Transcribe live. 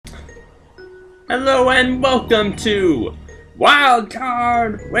Hello and welcome to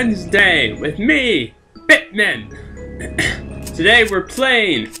Wildcard Wednesday with me, Bitman. Today we're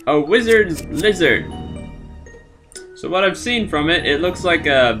playing a Wizard's Lizard. So what I've seen from it, it looks like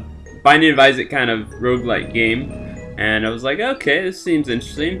a Binding of Isaac kind of roguelike game. And I was like, okay, this seems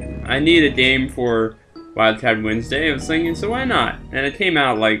interesting. I need a game for Wildcard Wednesday. I was thinking, so why not? And it came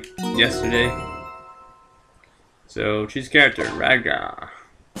out like yesterday. So choose character, Raga.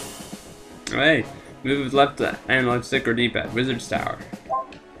 Alright, move with left analog stick or D-pad. Wizard's Tower.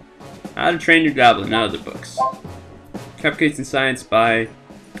 How to Train Your Goblin, other books. Cupcakes and Science by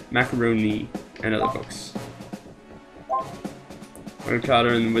Macaroni and other books.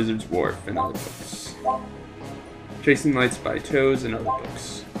 Watercolor and the Wizard's Wharf and other books. Chasing Lights by Toes and other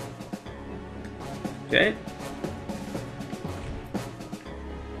books. Okay.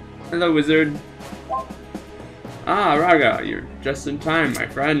 Hello, Wizard. Ah, Raga, you're just in time, my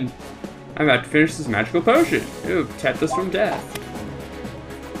friend. I'm about to finish this magical potion. It'll protect us from death.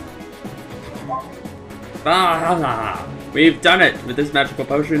 Ah, we've done it! With this magical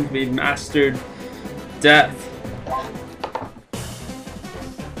potion, we've mastered death.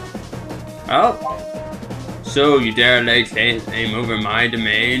 Oh. So, you dare lay claim over my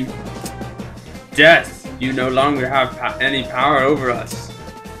domain? Death! You no longer have any power over us.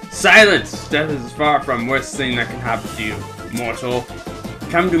 Silence! Death is far from worst thing that can happen to you, mortal.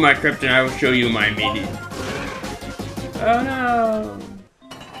 Come to my crypt and I will show you my meaning. Oh no!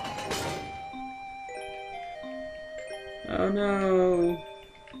 Oh no!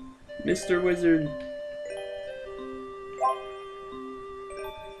 Mr. Wizard.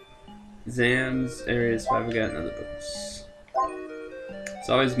 Exams, areas, 5 I got in other books. It's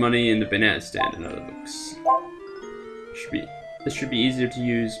always money in the banana stand in other books. This should be easier to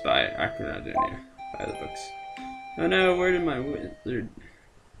use by acronym by other books. Oh no, where did my wizard?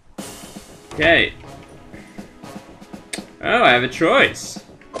 Okay. Oh, I have a choice.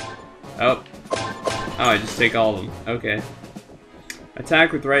 Oh. Oh, I just take all of them. Okay.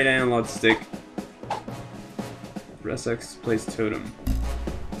 Attack with right analog stick. Press X to place totem.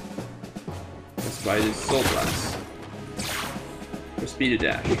 That's why it is Soul Blast. For speed of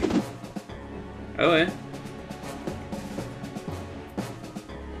dash. Oh, yeah.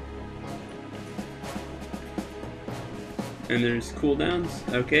 And there's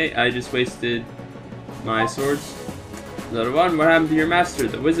cooldowns. Okay, I just wasted my swords. Another one. What happened to your master,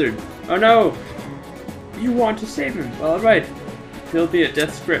 the wizard? Oh no! You want to save him? Well, alright. He'll be at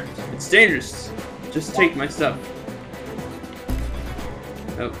death's grip. It's dangerous. Just take my stuff.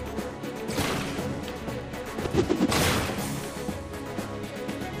 Oh.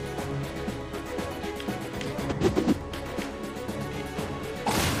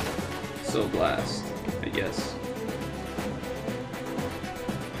 Soul Blast, I guess.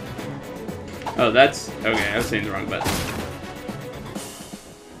 Oh, that's... okay, I was saying the wrong button.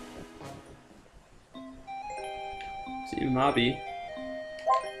 Team Hobby.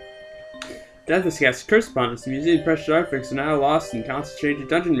 Death has cast a curse upon us. The museum's precious artifacts are now lost in concentrated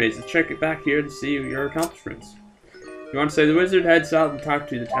dungeon mazes. Check it back here to see your accomplishments. You want to say the wizard? Head south and talk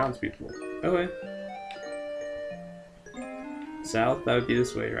to the townspeople. Okay. South? That would be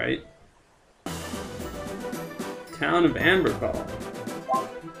this way, right? Town of Amberfall.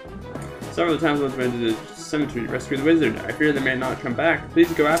 Several times I was went to the cemetery to rescue the wizard. I fear they may not come back.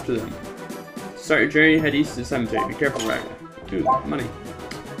 Please go after them. Start your journey, head east to the cemetery. Be careful, Raga. Ooh, money.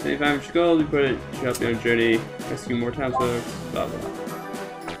 25 gold, you put it to help you on a journey. Rescue more townsfolk, blah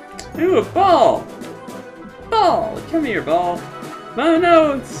blah. Ooh, a ball! Ball! Come here, ball. Oh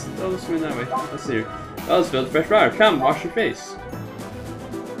no, it's almost swimming that way. Let's see here. Oh, it's filled with fresh water. Come, wash your face.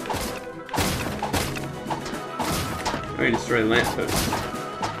 I'm going to destroy the lamppost.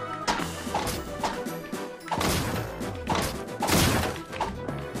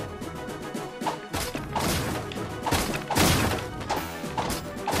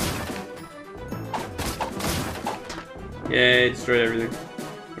 Yay, destroyed everything.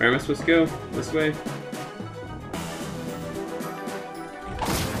 Where am I supposed to go? This way?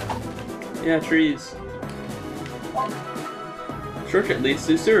 Yeah, trees. Shortcut leads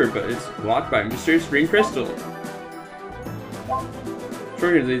to the sewer, but it's blocked by a mysterious green crystal.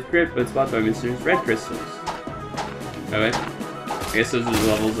 Shortcut leads to the crypt, but it's blocked by mysterious red crystals. Okay. I guess those are the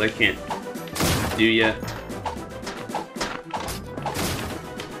levels I can't do yet.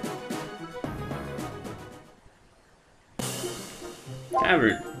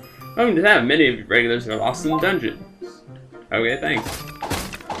 Tavern. Welcome to town. Many of your regulars are lost in the dungeons. Okay, thanks.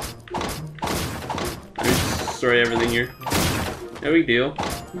 Let me just destroy everything here. No big deal.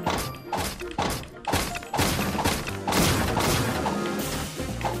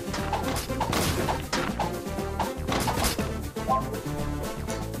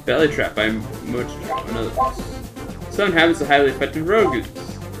 Belly trap by Mocho. Another. Some habits of highly effective rogues.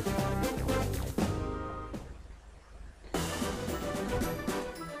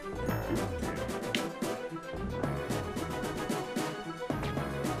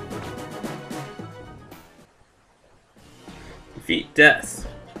 Defeat death.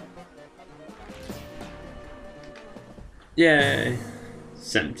 Yay.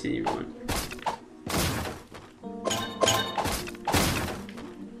 71.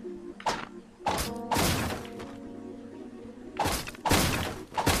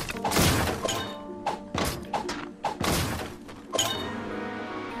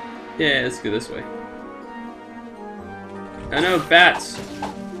 Yeah, let's go this way. Oh no, bats!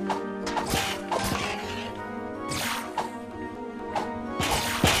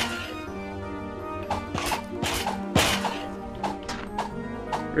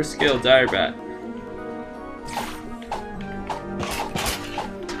 First skill, dire bat.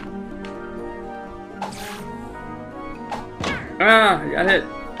 Ah, I got hit.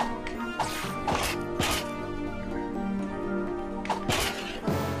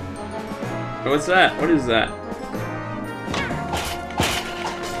 What's that? What is that?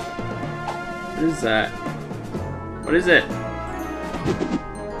 What is that? What is it?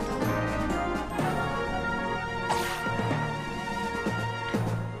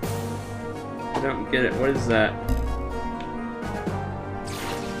 I don't get it. What is that?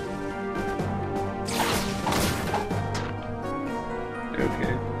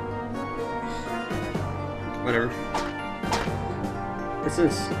 Okay. Whatever. What's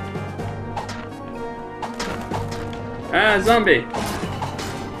this? Ah, zombie!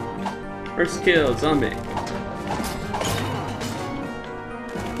 First kill, zombie.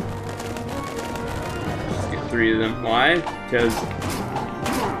 Just get 3 of them. Why? Because...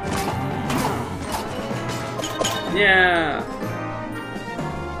 yeah!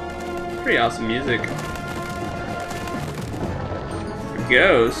 Pretty awesome music. A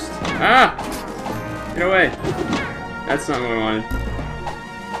ghost? Ah! Get away! That's not what I wanted.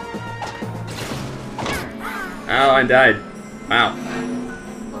 Oh, I died. Wow.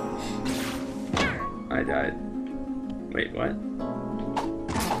 I died. Wait, what?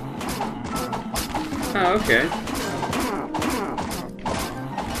 Oh, okay.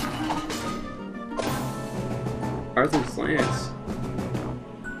 Arthur's Lance.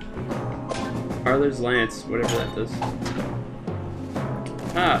 Arthur's Lance, whatever that does.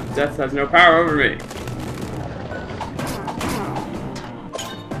 Ah, death has no power over me.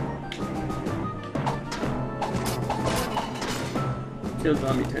 Kill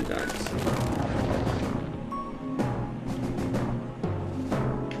zombie 10 times.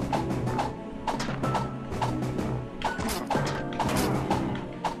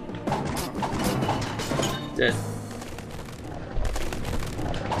 Dead.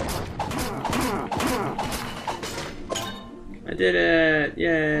 I did it!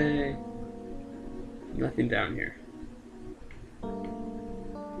 Yay! Nothing down here.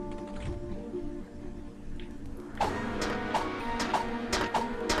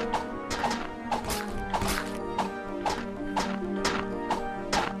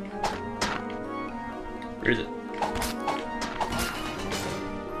 Where is it?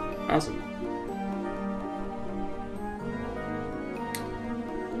 Awesome.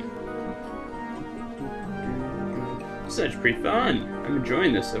 This is pretty fun. I'm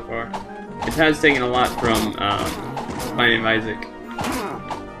enjoying this so far. It has taken a lot from Binding of Isaac.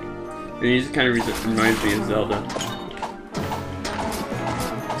 The music kind of reminds me of Zelda.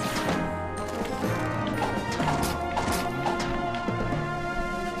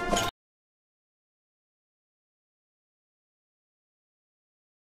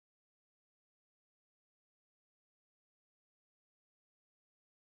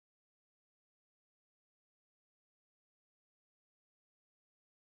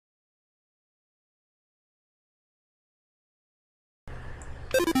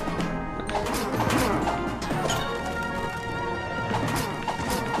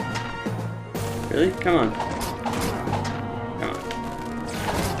 Really? Come on. Come on.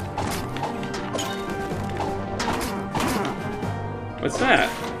 What's that?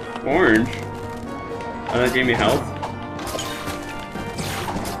 Orange? Oh, that gave me health?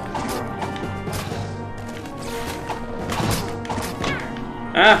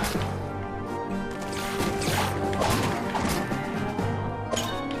 Ah!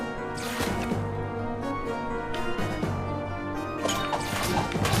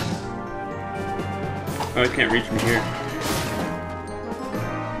 Oh, it can't reach me here.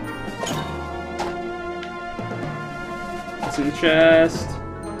 What's in the chest?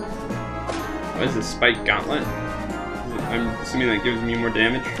 What is this, spike gauntlet? I'm assuming that gives me more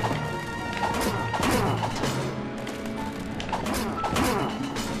damage.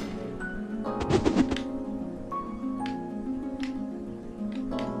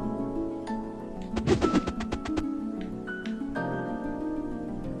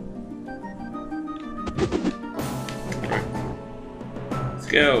 Let's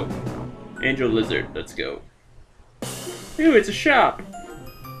go. Angel Lizard, let's go. Ooh, it's a shop!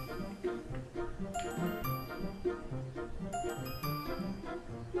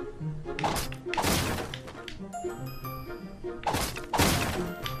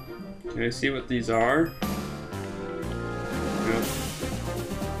 Can I see what these are? Nope.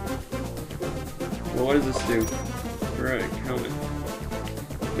 Well, what does this do? Right, helmet.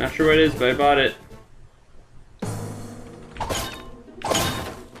 Not sure what it is, but I bought it.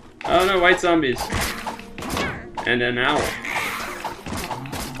 Oh no, white zombies. And an owl.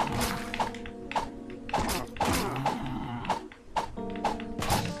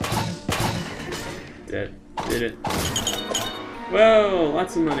 Dead. Did it. Whoa,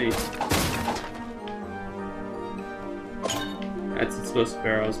 lots of money. That's its supposed to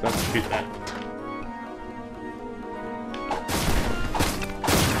barrel. I was about to shoot that.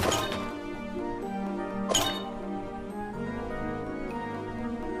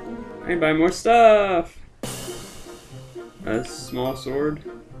 I can buy more stuff. A small sword.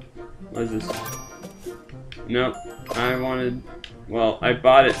 What is this? Nope. I wanted. Well, I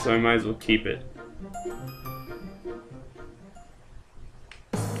bought it, so I might as well keep it.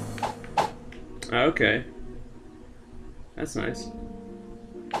 Okay. That's nice.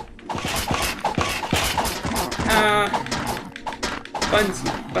 Ah! Buttons!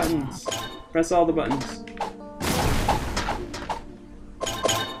 Buttons! Press all the buttons.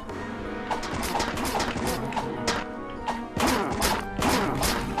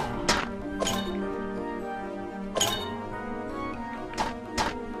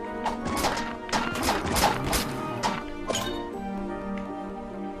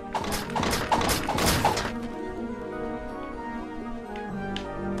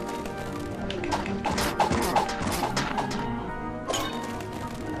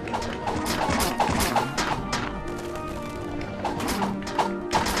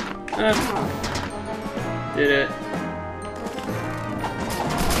 Did it.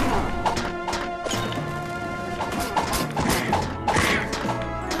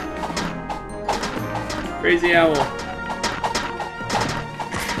 Crazy owl.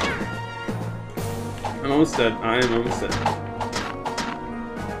 I'm almost dead. I am almost dead.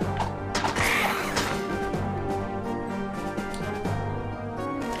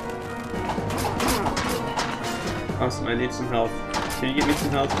 Awesome, I need some health. Can you give me some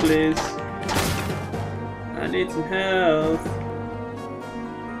health, please? I need some health.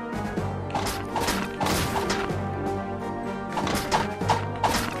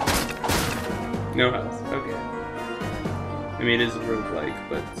 No health, okay. I mean, it is a roguelike,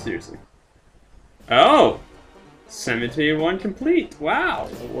 but seriously. Oh! Cemetery 1 complete! Wow!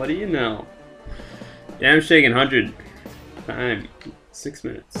 What do you know? Damage taken 100. Time 6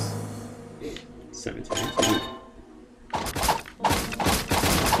 minutes. Cemetery 2.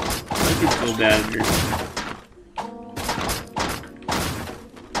 Full damage.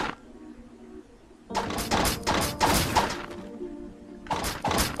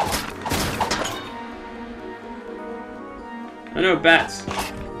 I know bats.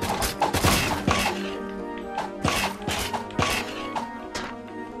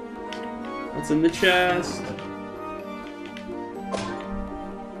 What's in the chest?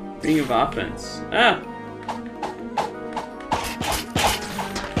 Ring of offense. Ah!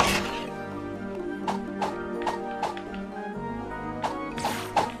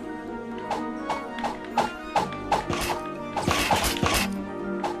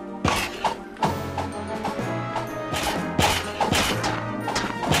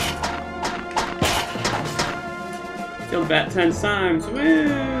 Killed bat 10 times.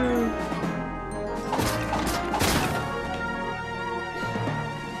 Woo!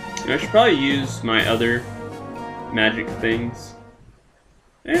 I should probably use my other magic things.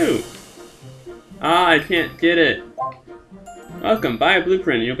 Ew! Ah, I can't get it. Welcome, buy a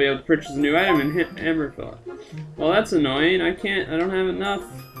blueprint. You'll be able to purchase a new item in Hammerfell. Well, that's annoying. I don't have enough.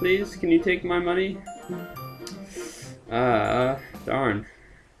 Please, can you take my money? Darn.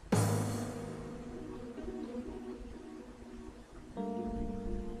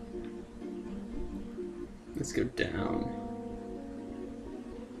 Let's go down.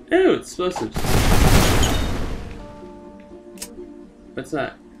 Ew, explosives. What's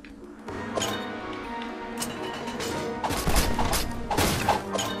that?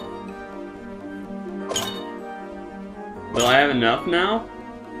 Will I have enough now?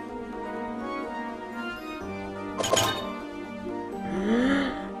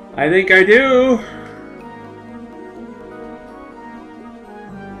 I think I do.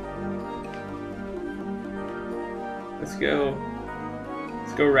 Let's go.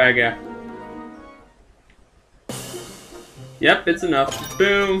 Let's go, Raga. Yep, it's enough.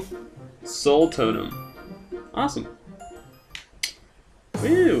 Boom. Soul Totem. Awesome.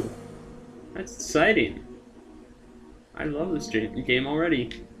 Woo. That's exciting. I love this game already.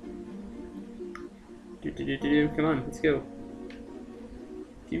 Come on, let's go.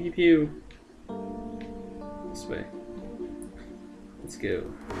 Pew pew pew. This way. Let's go.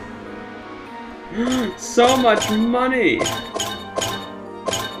 So much money!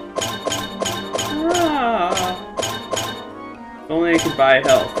 Ah. If only I could buy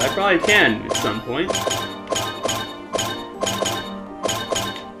health. I probably can at some point.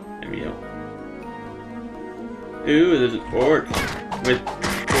 There we go. Ooh, there's an orc with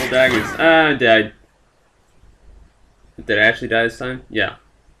full daggers. Ah, I died. Did I actually die this time? Yeah.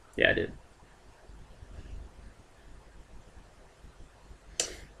 Yeah, I did.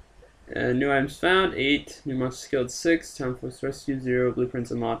 New items found, 8. New monsters killed, 6. Town force rescued, 0.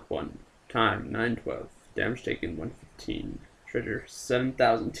 Blueprints unlocked, 1. Time, 9:12. Damage taken, 115. Treasure,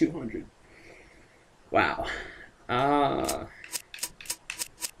 7,200. Wow.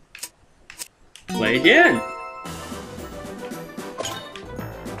 Play again!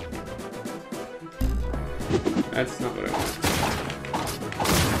 That's not what I want.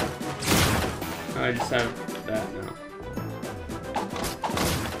 I just have that now.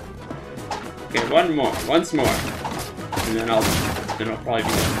 Okay, once more, and then I'll probably be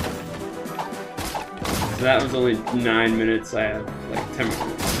done. So that was only 9 minutes. I have like 10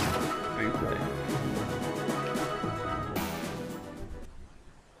 minutes I can play.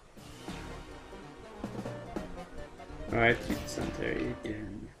 Alright, to the cemetery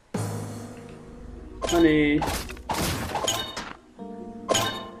again. Honey.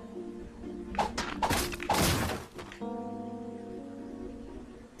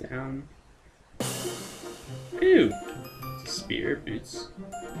 Down. Ew! Spear, boots,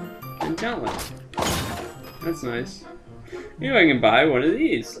 and talent. That's nice. Maybe I can buy one of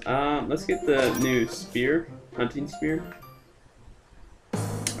these. Let's get the new spear, hunting spear.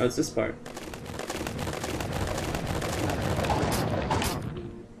 Oh, it's this part.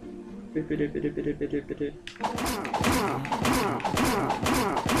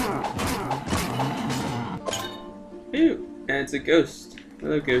 Ew! And it's a ghost.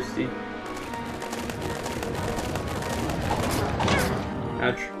 Hello, ghosty.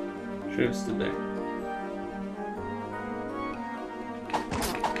 Ouch. Should have stood there.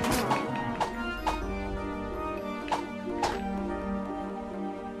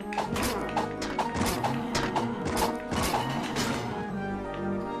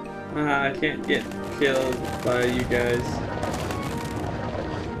 I can't get killed by you guys.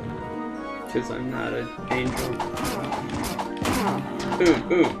 Because I'm not an angel. Boom,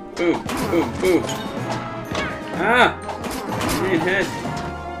 boom, boom, boom, boom. Ah! I need hit.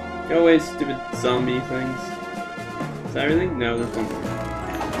 Go away, stupid zombie things. Is that everything? No, there's one more.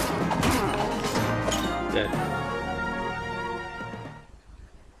 Dead.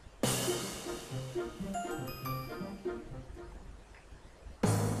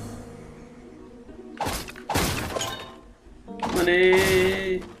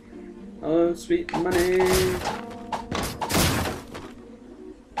 Money! Oh, sweet money!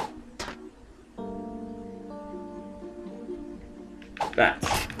 Bats.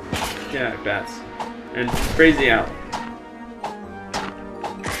 Yeah, bats. And crazy owl.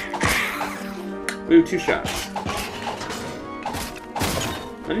 Ooh, 2 shots.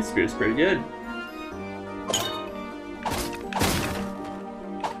 Honey Spear's pretty good.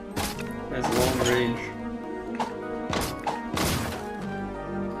 Has long range.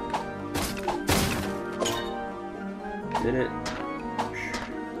 Did it?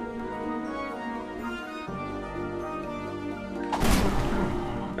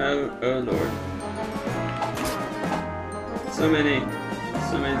 Oh lord. So many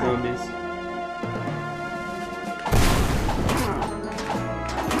zombies.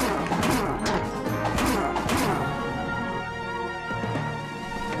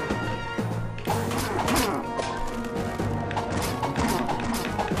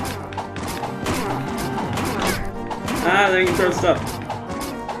 Ah, they can throw stuff.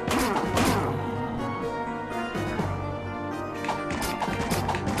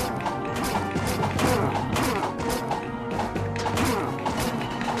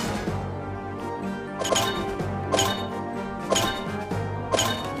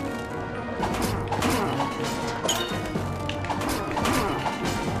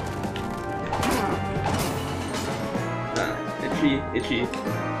 itchy.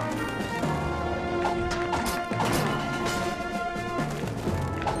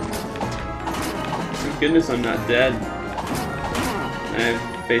 Thank goodness I'm not dead.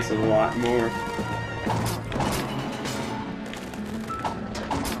 I face a lot more.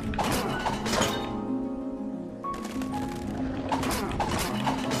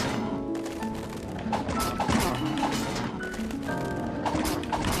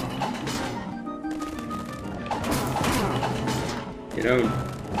 You know,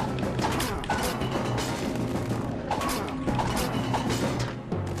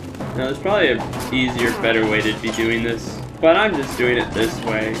 now there's probably an easier, better way to be doing this, but I'm just doing it this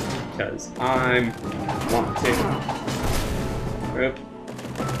way because I want to. Oop.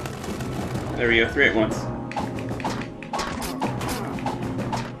 There we go, 3 at once.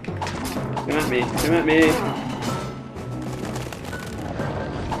 Come at me, come at me.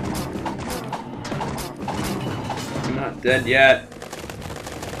 I'm not dead yet.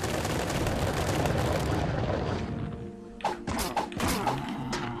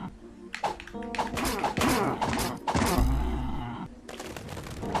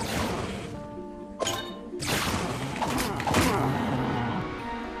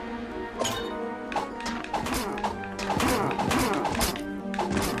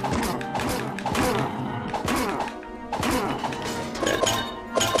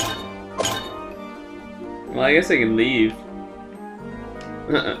 Well, I guess I can leave.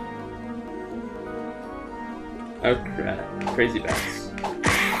 Oh crap. Crazy bats.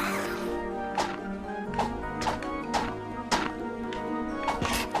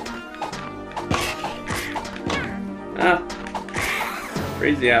 Ah!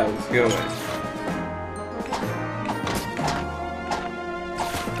 Crazy owls, go away.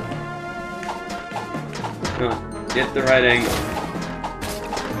 Come on, get the right angle.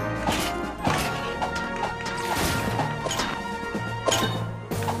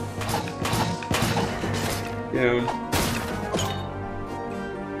 Down.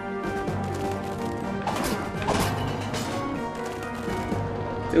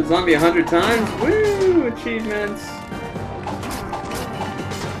 Killed zombie 100 times? Woo! Achievements!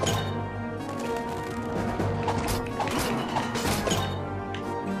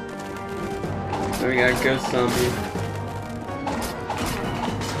 There we got ghost zombie.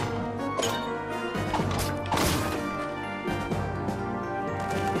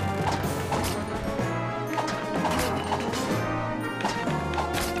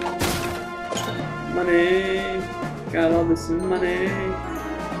 Money! Got all this money!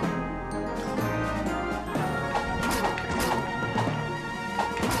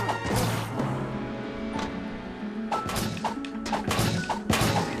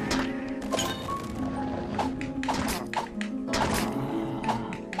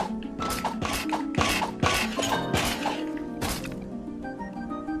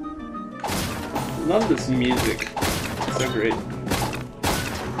 Love this music. It's so great.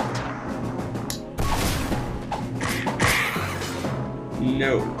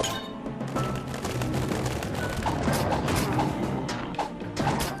 No.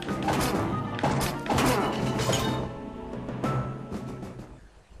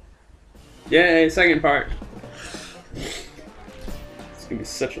 Yay, second part. It's gonna be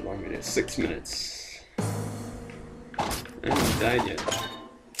such a long video, 6 minutes. I haven't died yet.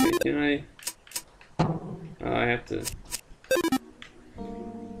 Okay, can I? Oh, I have to.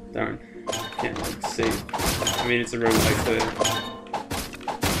 Darn. Can't like save. I mean, it's a roguelike, so.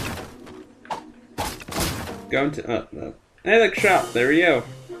 Go into hey, look, shop. There we go.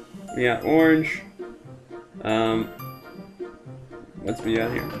 We got orange. What's we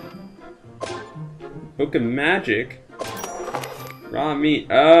got here? Book of Magic. Raw meat.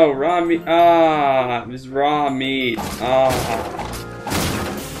 Oh, raw meat. Ah, it was raw meat. Ah.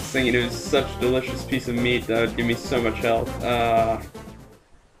 I was thinking it was such a delicious piece of meat that would give me so much health.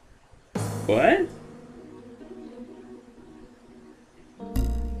 What?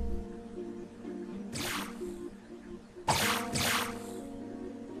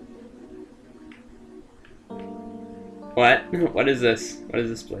 What? What is this? What is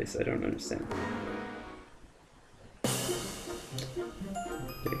this place? I don't understand.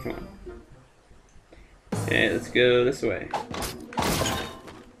 Okay, come on. Okay, let's go this way.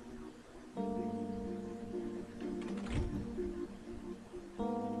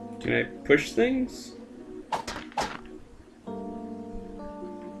 Can I push things?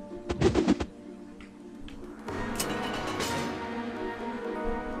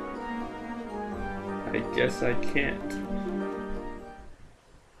 I guess I can't.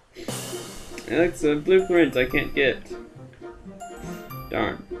 It's a blueprint I can't get.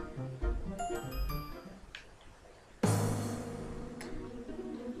 Darn.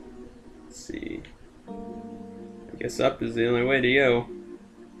 Guess up is the only way to go.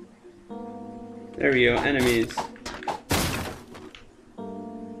 There we go, enemies.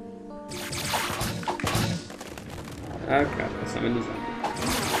 Oh crap, I summoned a zombie.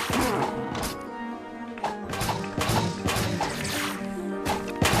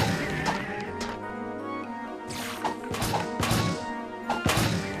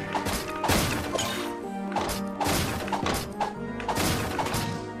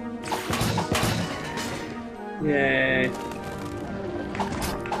 Yay.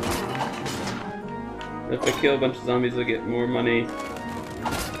 If I kill a bunch of zombies, I'll get more money.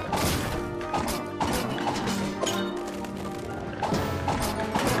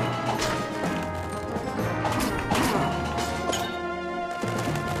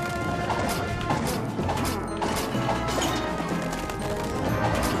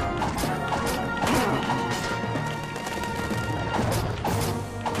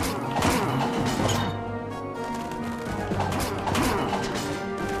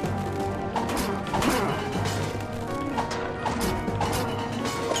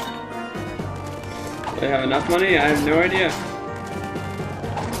 Do I have enough money? I have no idea.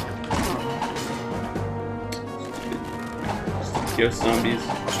 Just ghost zombies.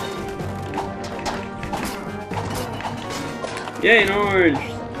 Yay, an orange!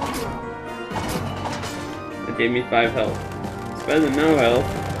 That gave me 5 health. It's better than no health.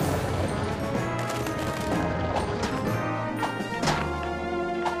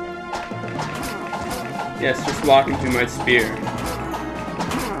 Yes, just walking through my spear.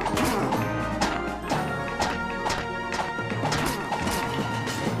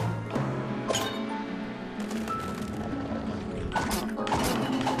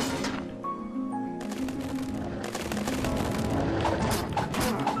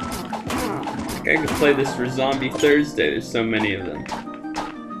 I could play this for Zombie Thursday, there's so many of them.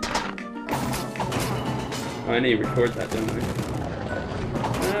 Oh, I need to record that, don't I?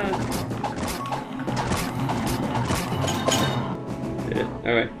 Did it.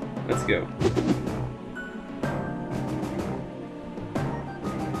 Alright, let's go.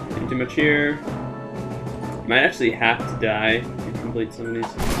 Ain't too much here. Might actually have to die to complete some of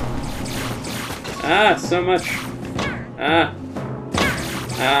these. Ah, so much! Ah!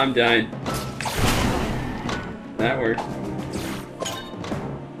 Ah, I'm dying. That worked.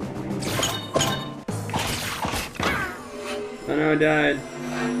 Oh no, I died.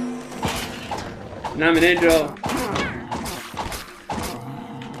 And I'm an angel.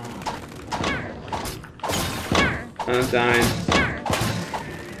 I'm dying.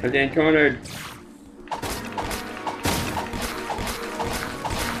 I'm getting cornered.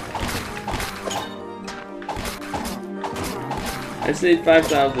 I just need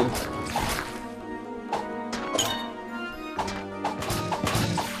 5,000.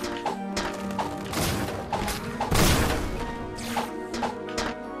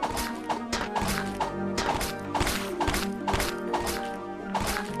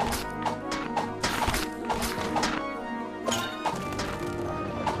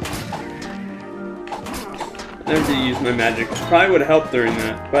 I never did use my magic. Probably would have helped during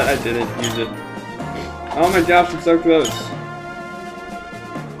that, but I didn't use it. Oh my gosh, I'm so close.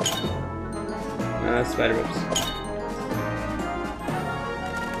 Spider webs.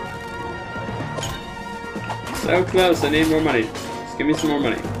 So close, I need more money. Just give me some more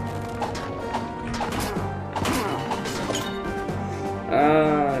money.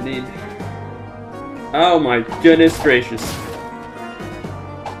 I need... Oh my goodness gracious.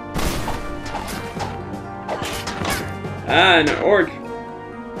 Ah, an orc.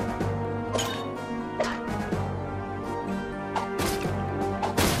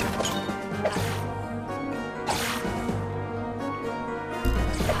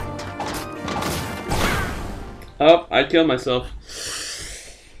 Oh, I killed myself.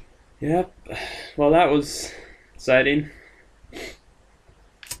 Yep. Well, that was exciting.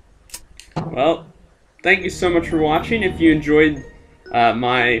 Well, thank you so much for watching. If you enjoyed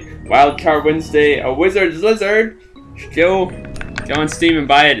my Wildcard Wednesday, A Wizard's Lizard, go on Steam and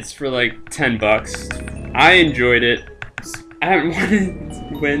buy it. It's for like 10 bucks. I enjoyed it. I haven't won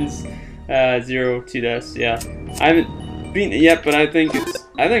it. Wins 0-2 deaths. Yeah, I haven't beaten it yet, but I think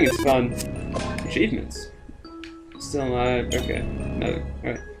it's fun. Achievements. Still alive. Okay. No.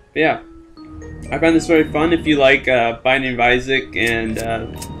 Alright. But yeah, I found this very fun. If you like Binding of Isaac and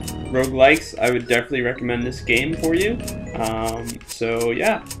roguelikes, I would definitely recommend this game for you. So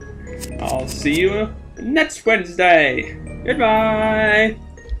yeah, I'll see you next Wednesday. Goodbye!